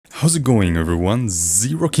How's it going everyone?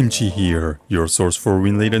 Zero Kimchi here, your source for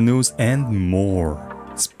Winlator news and more.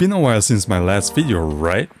 It's been a while since my last video,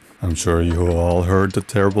 right? I'm sure you all heard the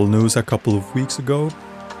terrible news a couple of weeks ago.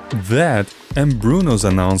 That and Bruno's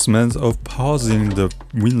announcement of pausing the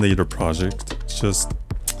Winlator project just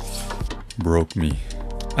broke me.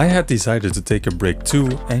 I had decided to take a break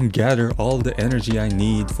too and gather all the energy I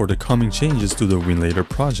need for the coming changes to the Winlator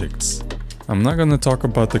projects. I'm not gonna talk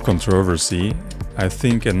about the controversy. I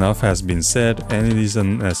think enough has been said and it is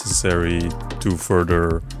unnecessary to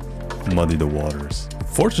further muddy the waters.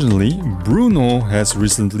 Fortunately, Bruno has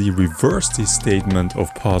recently reversed his statement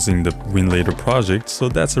of pausing the Winlator project, so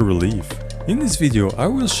that's a relief. In this video, I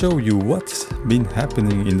will show you what's been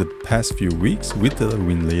happening in the past few weeks with the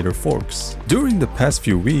Winlator forks. During the past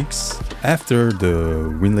few weeks, after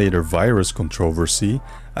the Winlator virus controversy,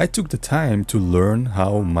 I took the time to learn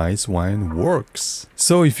how MICEWINE works.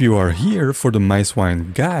 So if you are here for the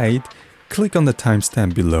MICEWINE guide, click on the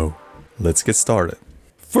timestamp below. Let's get started.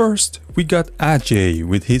 First, we got AJAY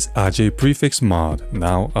with his AJAY Prefix Mod,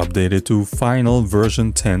 now updated to final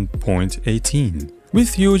version 10.18.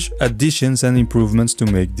 with huge additions and improvements to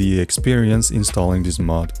make the experience installing this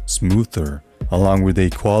mod smoother. Along with a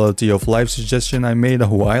quality of life suggestion I made a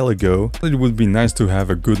while ago, it would be nice to have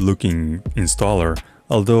a good looking installer,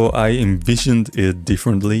 although I envisioned it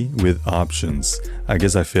differently with options. I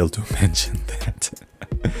guess I failed to mention that.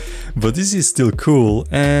 But this is still cool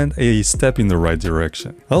and a step in the right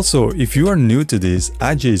direction. Also, if you are new to this,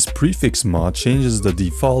 AJAY's Prefix Mod changes the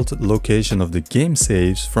default location of the game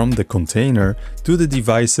saves from the container to the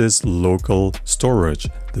device's local storage,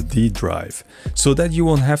 the D drive, so that you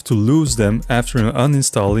won't have to lose them after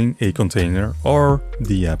uninstalling a container or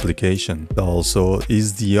the application. Also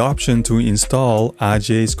is the option to install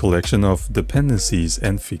AJAY's collection of dependencies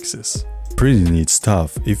and fixes. Pretty neat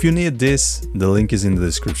stuff. If you need this, the link is in the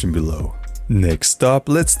description below. Next up,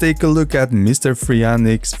 let's take a look at Mr.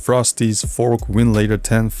 Frianic's Frosty's Fork Winlator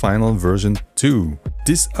 10 Final Version 2.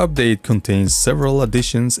 This update contains several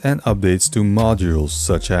additions and updates to modules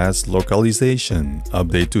such as localization,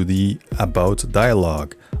 update to the About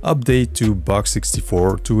dialog, update to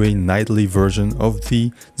Box64 to a nightly version of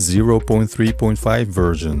the 0.3.5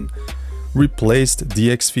 version, replaced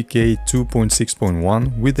DXVK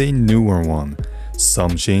 2.6.1 with a newer one,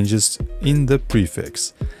 some changes in the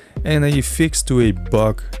prefix, and a fix to a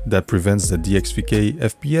bug that prevents the DXVK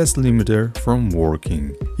FPS limiter from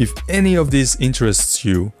working. If any of this interests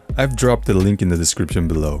you, I've dropped the link in the description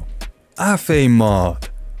below. AfeiMod,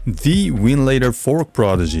 the Winlator fork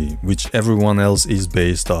prodigy, which everyone else is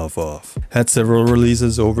based off of, had several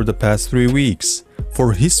releases over the past 3 weeks.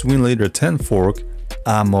 For his Winlator 10 fork,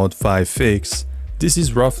 AfeiMod 5 fix, this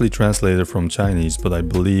is roughly translated from Chinese, but I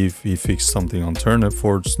believe he fixed something on Turnip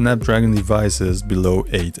for Snapdragon devices below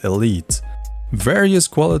 8 Elite. Various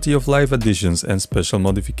quality of life additions and special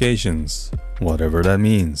modifications, whatever that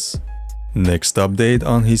means. Next update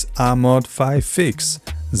on his AfeiMod 5 fix,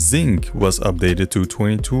 Zinc was updated to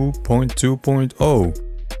 22.2.0.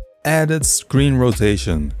 Added screen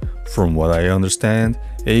rotation. From what I understand,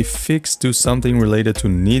 a fix to something related to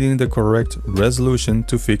needing the correct resolution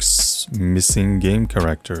to fix missing game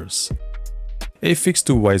characters. A fix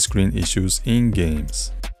to widescreen issues in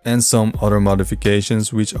games. And some other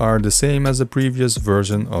modifications which are the same as the previous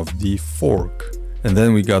version of the fork. And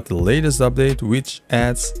then we got the latest update which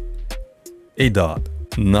adds a dot.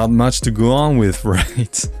 Not much to go on with,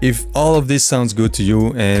 right? If all of this sounds good to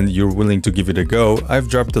you and you're willing to give it a go, I've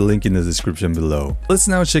dropped the link in the description below. Let's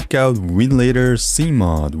now check out Winlator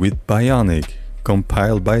Cmod with Bionic,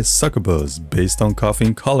 compiled by Succubus, based on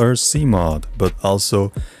Coffincolors Cmod, but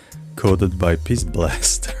also coded by Peace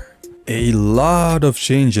Blaster. A lot of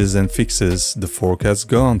changes and fixes the fork has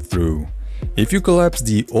gone through. If you collapse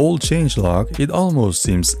the old changelog, it almost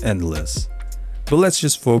seems endless. But let's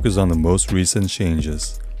just focus on the most recent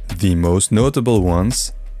changes. The most notable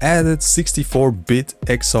ones: added 64-bit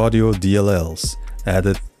X-Audio DLLs,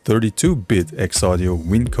 added 32-bit X-Audio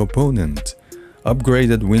Win component,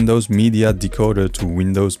 upgraded Windows Media Decoder to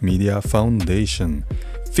Windows Media Foundation,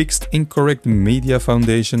 fixed incorrect Media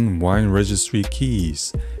Foundation wine registry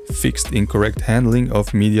keys, fixed incorrect handling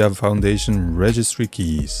of Media Foundation registry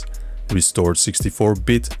keys, restored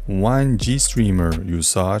 64-bit Wine GStreamer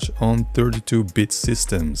usage on 32-bit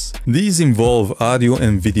systems. These involve audio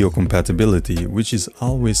and video compatibility, which is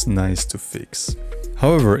always nice to fix.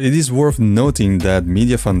 However, it is worth noting that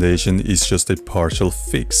Media Foundation is just a partial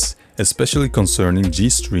fix, especially concerning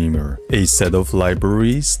GStreamer, a set of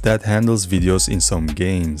libraries that handles videos in some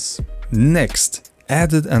games. Next,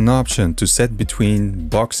 added an option to set between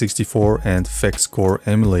Box64 and FX Core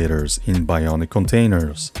emulators in Bionic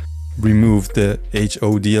containers. removed the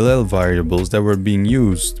HODLL variables that were being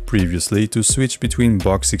used previously to switch between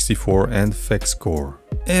Box64 and FexCore.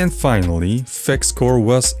 And finally, FexCore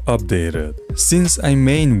was updated. Since I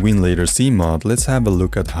main Winlator Cmod, let's have a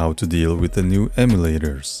look at how to deal with the new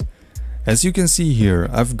emulators. As you can see here,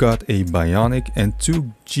 I've got a Bionic and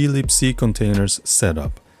two GLIBC containers set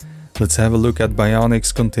up. Let's have a look at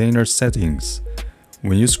Bionic's container settings.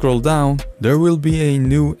 When you scroll down, there will be a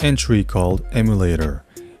new entry called Emulator,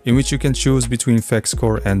 in which you can choose between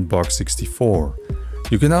FexCore and Box64.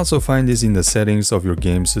 You can also find this in the settings of your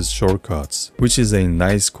game's shortcuts, which is a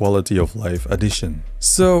nice quality of life addition.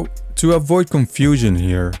 So, to avoid confusion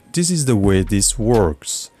here, this is the way this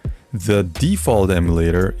works. The default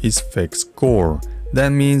emulator is FexCore. That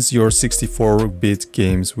means your 64-bit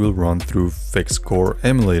games will run through FexCore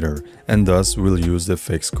emulator and thus will use the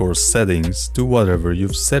FexCore settings to whatever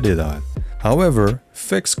you've set it at. However,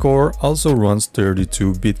 FexCore also runs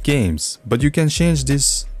 32-bit games, but you can change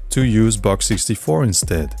this to use Box64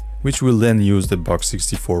 instead, which will then use the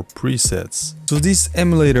Box64 presets. So this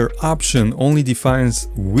emulator option only defines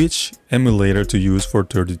which emulator to use for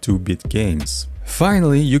 32-bit games.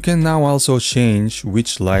 Finally, you can now also change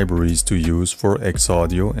which libraries to use for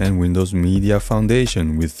Xaudio and Windows Media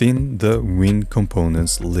Foundation within the Win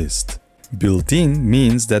components list. Built-in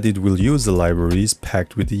means that it will use the libraries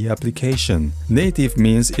packed with the application. Native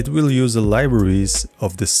means it will use the libraries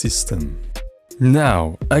of the system.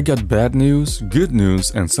 Now, I got bad news, good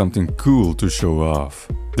news and something cool to show off.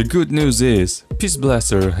 The good news is, Peace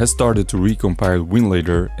Blaster has started to recompile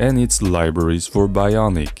Winlator and its libraries for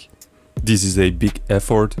Bionic. This is a big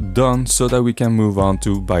effort done so that we can move on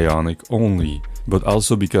to Bionic only, but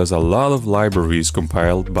also because a lot of libraries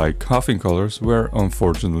compiled by Coffincolors were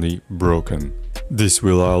unfortunately broken. This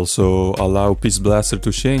will also allow Peace Blaster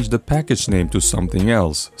to change the package name to something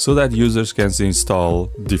else, so that users can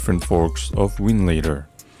install different forks of Winlator.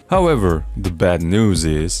 However, the bad news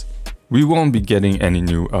is, we won't be getting any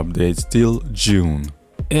new updates till June.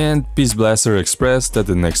 And Peace Blaster expressed that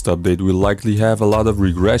the next update will likely have a lot of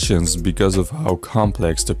regressions because of how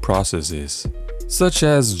complex the process is, such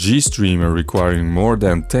as GStreamer requiring more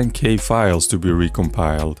than 10k files to be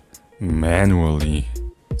recompiled manually.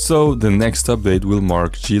 So the next update will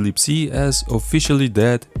mark GLIBC as officially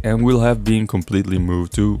dead and will have been completely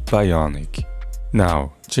moved to Bionic.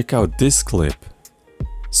 Now, check out this clip.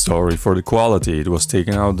 Sorry for the quality, it was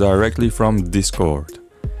taken out directly from Discord.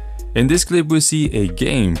 In this clip we see a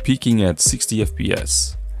game peaking at 60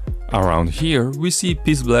 FPS. Around here we see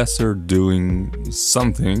Peace Blaster doing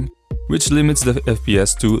something which limits the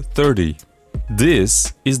FPS to 30.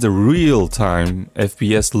 This is the real-time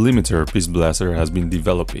FPS limiter Peace Blaster has been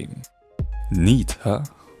developing. Neat, huh?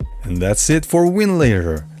 And that's it for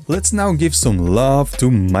Winlator. Let's now give some love to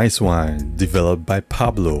MICEWINE, developed by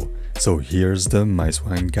Pablo. So here's the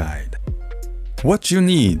MICEWINE guide. What you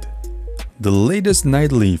need: the latest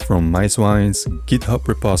nightly from MICEWINE's GitHub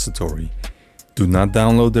repository. Do not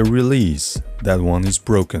download the release, that one is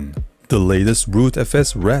broken. The latest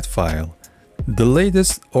RootFS RAT file. The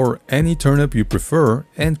latest or any Turnip you prefer,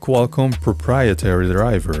 and Qualcomm proprietary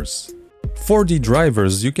drivers. For the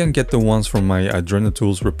drivers, you can get the ones from my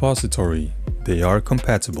AdrenaTools repository. They are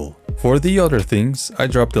compatible. For the other things, I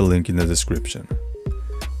dropped a link in the description.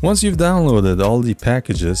 Once you've downloaded all the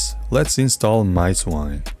packages, let's install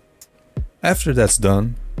MICEWINE. After that's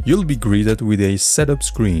done, you'll be greeted with a setup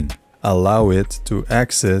screen. Allow it to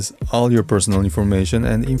access all your personal information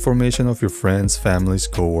and information of your friends, families,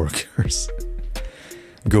 co-workers.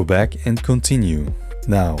 Go back and continue.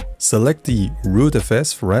 Now, select the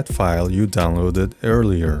RootFS RAT file you downloaded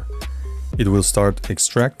earlier. It will start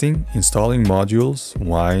extracting, installing modules,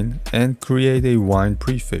 wine, and create a wine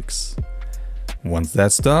prefix. Once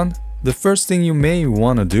that's done, the first thing you may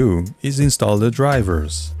want to do is install the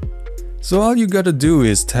drivers. So all you gotta do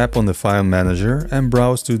is tap on the file manager and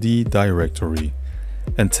browse to the directory,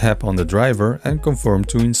 and tap on the driver and confirm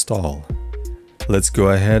to install. Let's go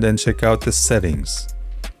ahead and check out the settings.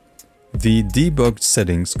 The debugged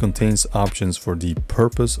settings contains options for the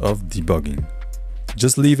purpose of debugging.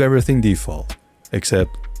 Just leave everything default,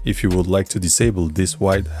 except if you would like to disable this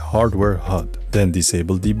white hardware HUD, then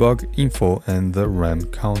disable debug info and the RAM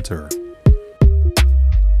counter.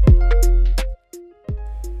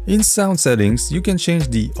 In sound settings, you can change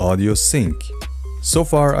the audio sync. So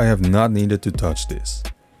far, I have not needed to touch this.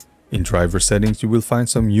 In driver settings, you will find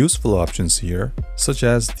some useful options here, such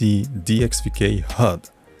as the DXVK HUD.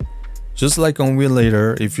 Just like on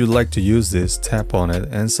Winlator, if you'd like to use this, tap on it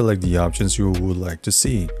and select the options you would like to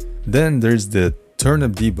see. Then there's the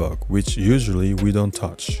Turnip debug, which usually we don't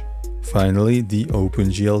touch. Finally, the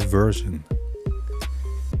OpenGL version.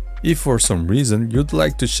 if for some reason you'd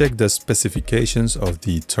like to check the specifications of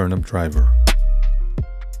the Turnip driver.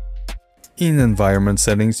 In environment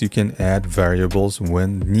settings, you can add variables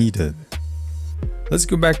when needed. Let's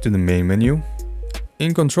go back to the main menu.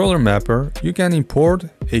 In Controller Mapper, you can import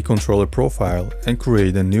a controller profile and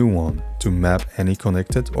create a new one to map any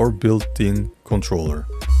connected or built-in controller.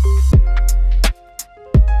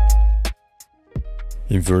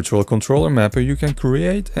 In Virtual Controller Mapper, you can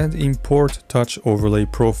create and import touch overlay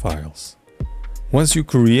profiles. Once you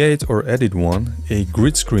create or edit one, a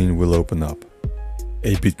grid screen will open up.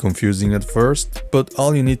 A bit confusing at first, but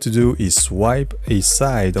all you need to do is swipe a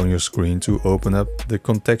side on your screen to open up the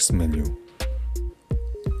context menu.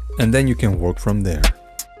 And then you can work from there.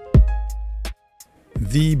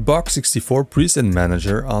 The Box64 Preset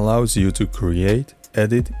Manager allows you to create,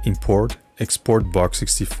 edit, import, export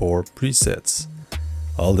Box64 presets.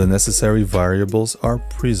 All the necessary variables are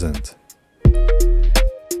present.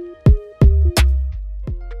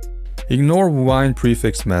 Ignore Wine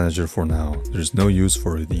Prefix Manager for now, there's no use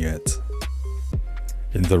for it yet.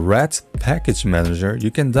 In the RAT Package Manager,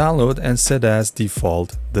 you can download and set as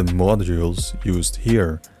default the modules used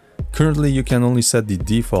here. Currently, you can only set the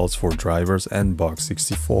defaults for drivers and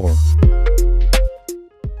Box64.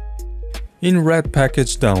 In RAT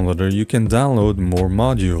Package Downloader, you can download more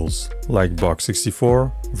modules, like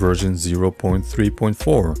Box64 version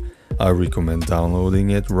 0.3.4. I recommend downloading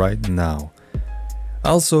it right now.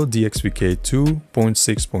 Also DXVK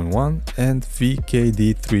 2.6.1 and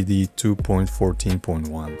VKD3D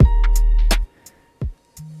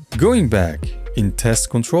 2.14.1. Going back, in Test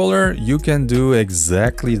Controller, you can do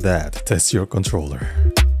exactly that, test your controller.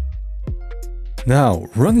 Now,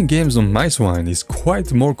 running games on MICEWINE is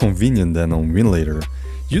quite more convenient than on Winlator.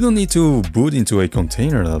 You don't need to boot into a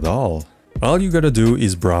container at all. All you gotta do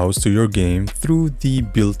is browse to your game through the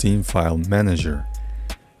built-in file manager.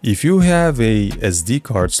 If you have a SD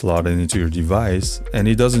card slotted into your device and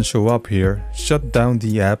it doesn't show up here, shut down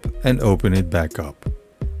the app and open it back up.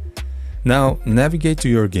 Now navigate to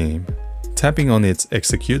your game. Tapping on its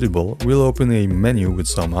executable will open a menu with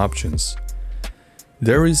some options.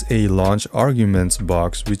 There is a launch arguments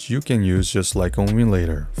box which you can use just like on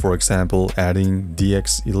Winlator, for example adding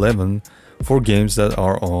DX11 for games that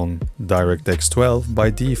are on DirectX 12 by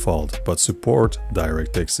default but support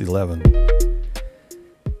DirectX 11.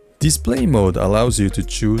 Display mode allows you to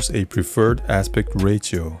choose a preferred aspect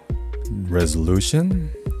ratio,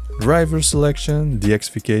 resolution, driver selection,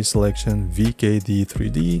 DXVK selection,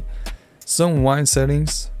 VKD3D, some wine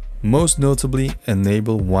settings, most notably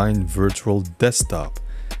enable Wine Virtual Desktop.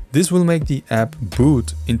 This will make the app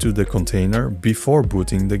boot into the container before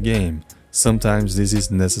booting the game. Sometimes this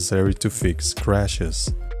is necessary to fix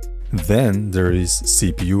crashes. Then there is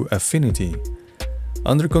CPU affinity.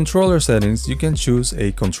 Under controller settings, you can choose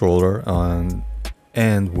a controller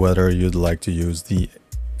and whether you'd like to use the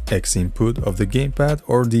X input of the gamepad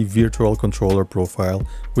or the virtual controller profile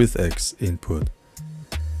with X input.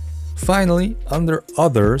 Finally, under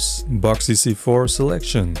Others, Box64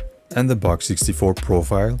 selection and the Box64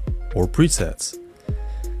 profile or presets.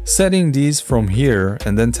 Setting these from here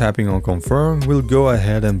and then tapping on Confirm will go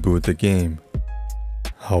ahead and boot the game.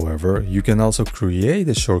 However, you can also create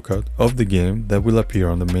a shortcut of the game that will appear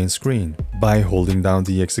on the main screen by holding down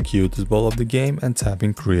the executable of the game and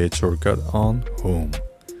tapping Create Shortcut on Home.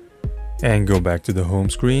 And go back to the home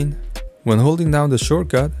screen. When holding down the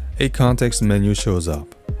shortcut, a context menu shows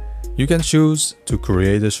up. You can choose to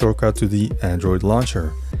create a shortcut to the Android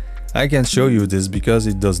launcher. I can show you this because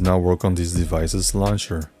it does not work on this device's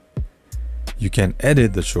launcher. You can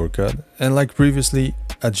edit the shortcut and, like previously,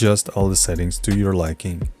 adjust all the settings to your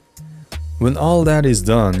liking. When all that is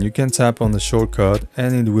done, you can tap on the shortcut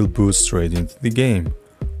and it will boot straight into the game,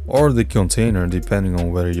 or the container depending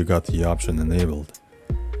on whether you got the option enabled.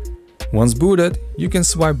 Once booted, you can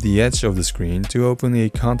swipe the edge of the screen to open a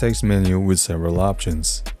context menu with several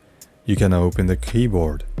options. You can open the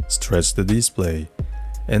keyboard, stretch the display,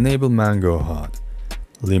 enable Mango HUD,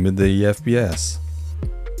 limit the FPS,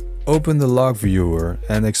 open the log viewer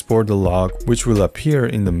and export the log, which will appear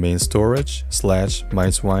in the main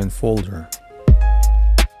storage/MICEWINE folder.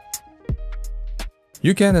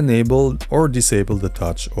 You can enable or disable the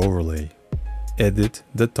touch overlay, edit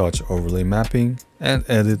the touch overlay mapping, and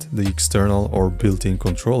edit the external or built-in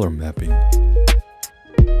controller mapping.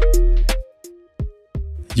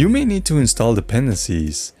 You may need to install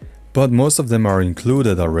dependencies, but most of them are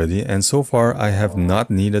included already, and so far I have not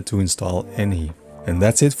needed to install any. And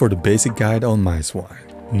that's it for the basic guide on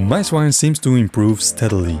MICEWINE. MICEWINE seems to improve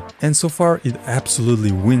steadily, and so far it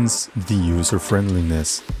absolutely wins the user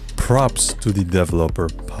friendliness. Props to the developer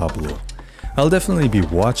Pablo. I'll definitely be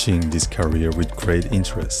watching this career with great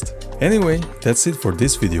interest. Anyway, that's it for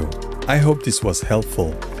this video. I hope this was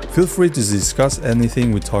helpful. Feel free to discuss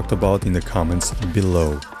anything we talked about in the comments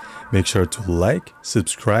below. Make sure to like,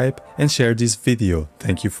 subscribe, and share this video.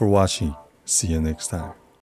 Thank you for watching. See you next time.